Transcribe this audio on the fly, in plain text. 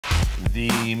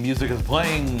The music is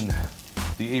playing.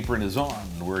 The apron is on.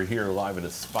 We're here live at a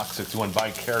Fox 61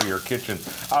 by Carrier Kitchen,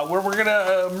 where we're going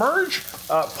to merge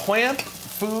plant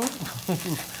food,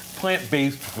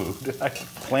 plant-based food.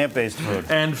 Plant-based food.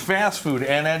 And fast food.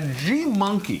 And at G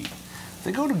Monkey,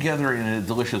 they go together in a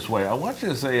delicious way. I want you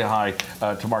to say hi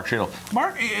to Mark Shadle.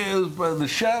 Mark is the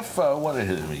chef. He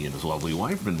and his lovely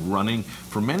wife been running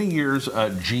for many years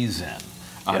G-Zen.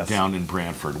 Yes. Down in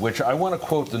Brantford, which I want to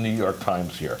quote the New York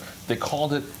Times here. They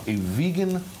called it a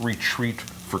vegan retreat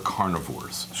for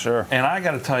carnivores. Sure. And I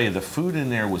got to tell you, the food in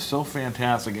there was so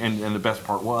fantastic, and the best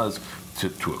part was,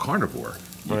 to a carnivore,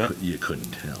 you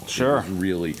couldn't tell. Sure. It was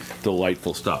really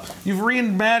delightful stuff. You've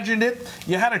reimagined it.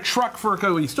 You had a truck for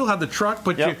you still had the truck,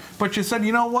 but you said,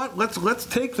 you know what? Let's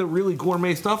take the really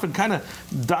gourmet stuff and kind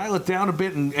of dial it down a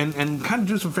bit and kind of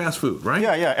do some fast food, right?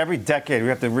 Yeah. Every decade we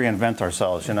have to reinvent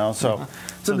ourselves, you know. So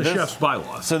it's in the chef's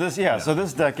bylaws. So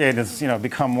this decade has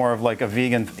become more of like a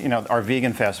vegan, our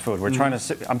vegan fast food.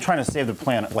 I'm trying to save the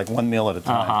planet like one meal at a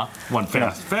time. One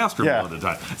faster meal at a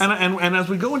time. And as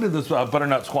we go into this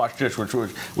butternut squash dish,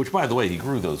 which by the way, he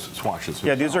grew those squashes himself.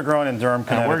 Yeah, these are grown in Durham,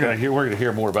 Connecticut. We're gonna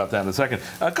hear more about that in a second.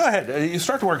 Go ahead. You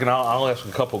start to work, and I'll ask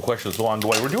a couple of questions along the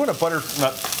way. We're doing a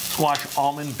butternut squash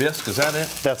almond bisque. Is that it?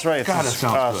 That's right. God, that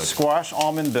sounds good. Squash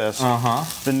almond bisque.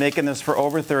 Been making this for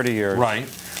over 30 years. Right.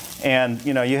 And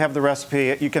you have the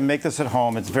recipe. You can make this at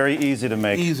home. It's very easy to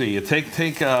make. Easy. You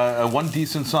take one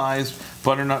decent sized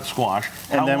butternut squash.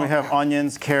 And then we have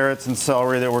onions, carrots, and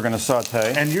celery that we're going to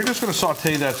saute. And you're just going to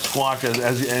saute that squash,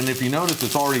 and if you notice,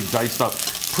 it's already diced up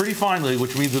pretty finely,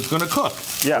 which means it's going to cook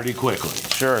pretty quickly.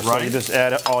 Sure. Right? So you just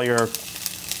add all your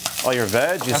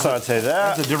veg. You saute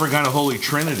that. That's a different kind of holy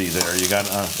trinity there. You got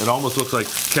it almost looks like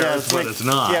carrots, but it's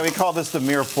not. Yeah, we call this the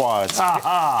mirepoix.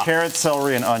 It's carrots,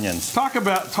 celery, and onions. Talk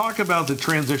about the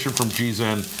transition from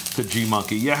G-Zen to G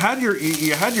Monkey. You had your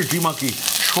G Monkey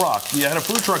truck. You had a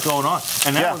food truck going on,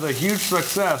 and that was a huge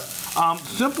success.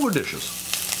 Simpler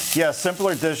dishes. Yeah,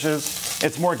 simpler dishes.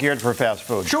 It's more geared for fast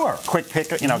food. Sure. Quick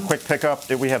pickup.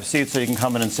 We have seats so you can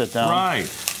come in and sit down. Right.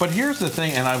 But here's the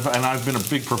thing, and I've been a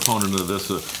big proponent of this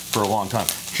for a long time.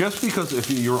 Just because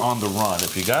if you're on the run,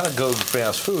 if you got to go to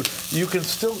fast food, you can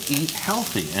still eat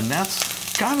healthy, and that's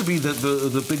got to be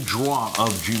the big draw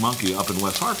of G Monkey up in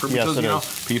West Hartford, because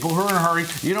people who are in a hurry,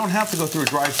 you don't have to go through a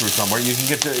drive-through somewhere. You can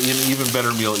get an even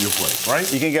better meal at your place,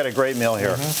 right? You can get a great meal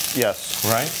here. Yes.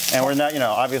 Right. And we're not,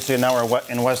 obviously now we're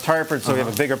in West Hartford, so we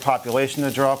have a bigger population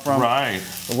to draw from. Right.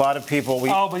 A lot of people.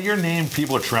 But your name,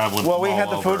 people are traveling. Well, we had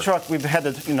the food truck. We've had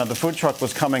the food truck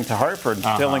was coming to Hartford,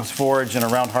 Billings Forge, and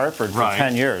around Hartford for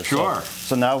 10 years. Sure.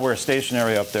 So now we're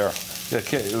stationary up there.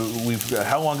 Okay,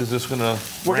 how long is this going to?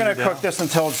 We're going to cook this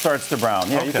until it starts to brown.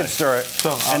 Yeah, you can stir it.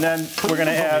 So, and then we're going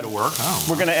to add. We're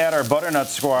going to add our butternut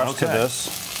squash to this.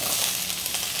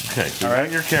 Okay, so you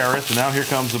got your carrots, and now here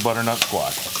comes the butternut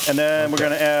squash. And then we're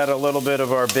going to add a little bit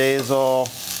of our basil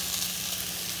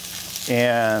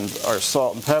and our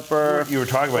salt and pepper. You were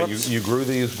talking about you grew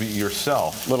these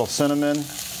yourself. Little cinnamon.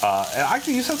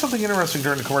 Actually, you said something interesting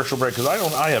during the commercial break, because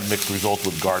I have mixed results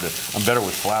with garden. I'm better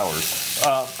with flowers.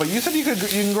 But you said you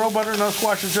can grow butternut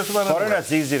squashes just about anywhere.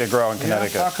 Butternut's easy to grow in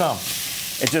Connecticut. How come?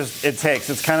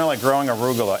 It's kind of like growing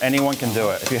arugula. Anyone can do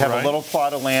it. If you have a little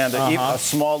plot of land, a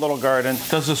small little garden.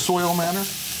 Does the soil matter?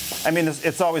 I mean,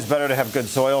 it's always better to have good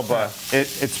soil, but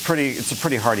it's a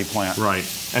pretty hardy plant. Right.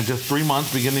 And just 3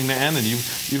 months, beginning to end, and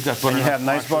you've got butternut. And you have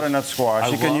nice butternut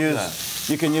squash.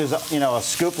 You can use a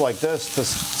scoop like this to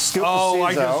scoop the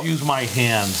seeds out. I just use my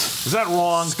hands. Is that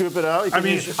wrong? Scoop it out.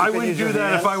 I wouldn't do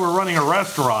that if I were running a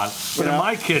restaurant. But in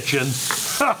my kitchen.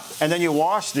 And then you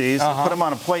wash these, put them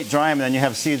on a plate, dry them, and then you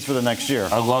have seeds for the next year.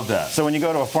 I love that. So when you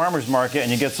go to a farmer's market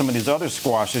and you get some of these other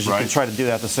squashes, you can try to do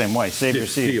that the same way. Save your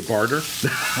seeds. Do you barter?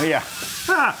 Yeah.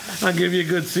 I'll give you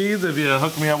good seeds if you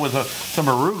hook me up with some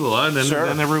arugula, and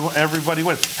then everybody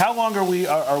wins. How long are we?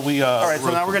 All right,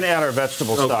 so now we're going to add our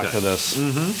vegetable stock to this.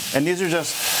 And these are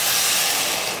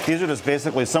just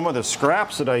basically some of the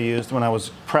scraps that I used when I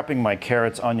was prepping my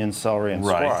carrots, onions, celery, and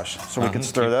squash. So we can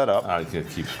stir that up. I can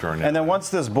keep stirring it. And then once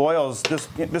this boils,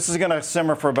 this is going to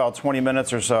simmer for about 20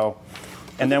 minutes or so.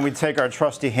 And then we take our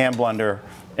trusty hand blender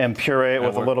and puree it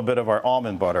with a little bit of our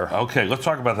almond butter. Okay, let's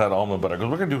talk about that almond butter, because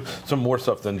we're going to do some more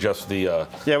stuff than just the...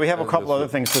 yeah, we have a couple other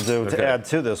things to do to add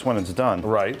to this when it's done.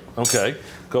 Right, okay.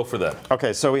 Go for that.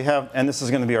 Okay, so we have, and this is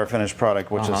going to be our finished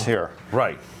product, which is here.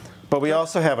 Right. But we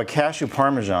also have a cashew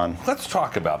parmesan. Let's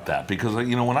talk about that, because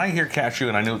when I hear cashew,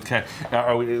 and I know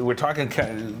we're talking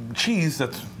cheese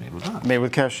that's made with that. Made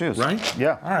with cashews. Right?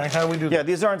 Yeah. All right, how do we do that? Yeah,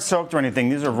 these aren't soaked or anything.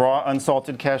 These are raw,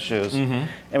 unsalted cashews. And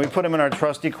we put them in our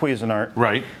trusty Cuisinart.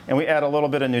 Right. And we add a little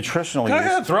bit of nutritional yeast. Go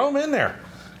ahead, throw them in there.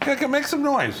 Make some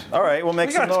noise. All right, we'll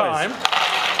make some noise. Time.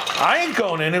 I ain't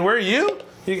going anywhere. You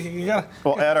got.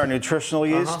 We'll add our nutritional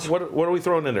yeast. What are we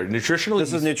throwing in there? Nutritional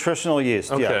yeast? This is nutritional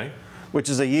yeast, okay. Yeah. Which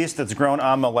is a yeast that's grown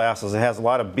on molasses. It has a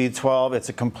lot of B12. It's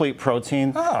a complete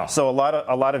protein. Oh. So a lot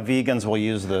of vegans will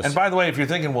use this. And by the way, if you're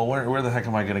thinking, well, where the heck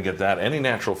am I going to get that? Any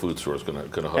natural food store is going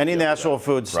to hook any you natural up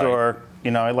food store.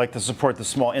 You know, I like to support the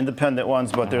small independent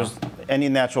ones, but there's any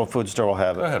natural food store will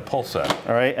have it. Go ahead, pulse that.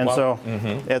 All right, and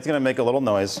yeah, it's going to make a little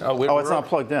noise. Oh, it's not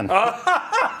plugged in.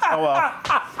 Oh well,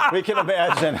 we can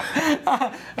imagine.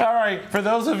 All right, for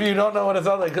those of you who don't know what it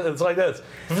sounds like, it's like this.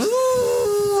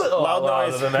 Loud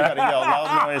noise. You gotta yell,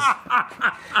 loud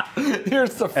noise.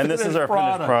 Here's the and this is our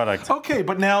finished product. Okay,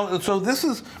 but now, so this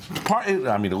is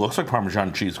I mean, it looks like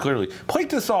Parmesan cheese, clearly. Plate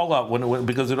this all up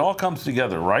because it all comes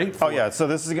together, right? Oh yeah. So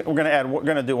this is we're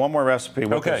gonna do one more recipe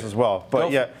with this as well.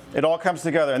 But yeah, it all comes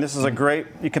together, and this is a great.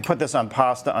 You can put this on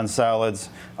pasta, on salads,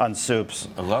 on soups.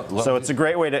 So it's a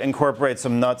great way to incorporate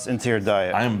some nuts into your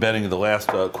diet. I am betting the last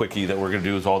quickie that we're gonna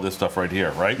do is all this stuff right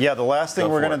here, right? Yeah. The last thing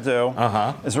we're gonna do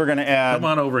is we're gonna add. Come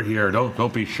on over here.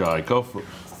 Don't be shy. Go for.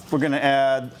 We're gonna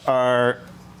add our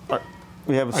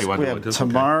we have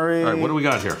tamari. All right, what do we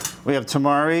got here? We have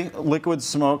tamari, liquid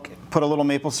smoke. Put a little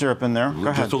maple syrup in there. Go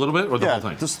ahead. Just a little bit, or the whole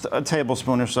thing? Just a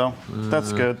tablespoon or so.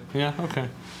 That's good. Yeah. Okay.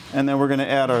 And then we're gonna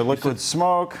add our liquid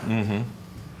smoke.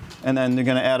 And then you're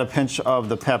going to add a pinch of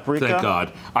the paprika. Thank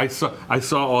God. I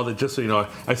saw all that, just so you know,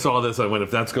 I saw this, I went,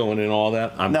 if that's going in all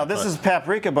that, Now, this is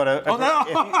paprika, but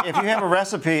if you have a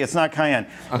recipe, it's not cayenne.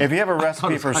 If you have a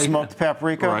recipe for smoked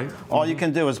paprika, all you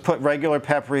can do is put regular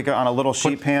paprika on a little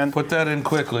sheet pan. Put that in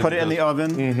quickly. Put it in the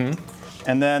oven.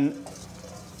 And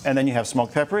then you have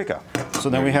smoked paprika.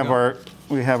 So then we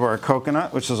have our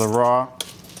coconut, which is a raw,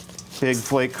 big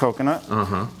flake coconut.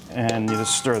 And you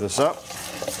just stir this up.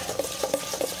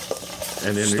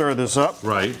 And then stir this up.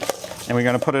 Right. And we're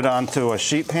going to put it onto a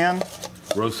sheet pan.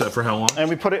 Roast that for how long? And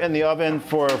we put it in the oven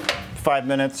for 5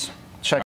 minutes. Check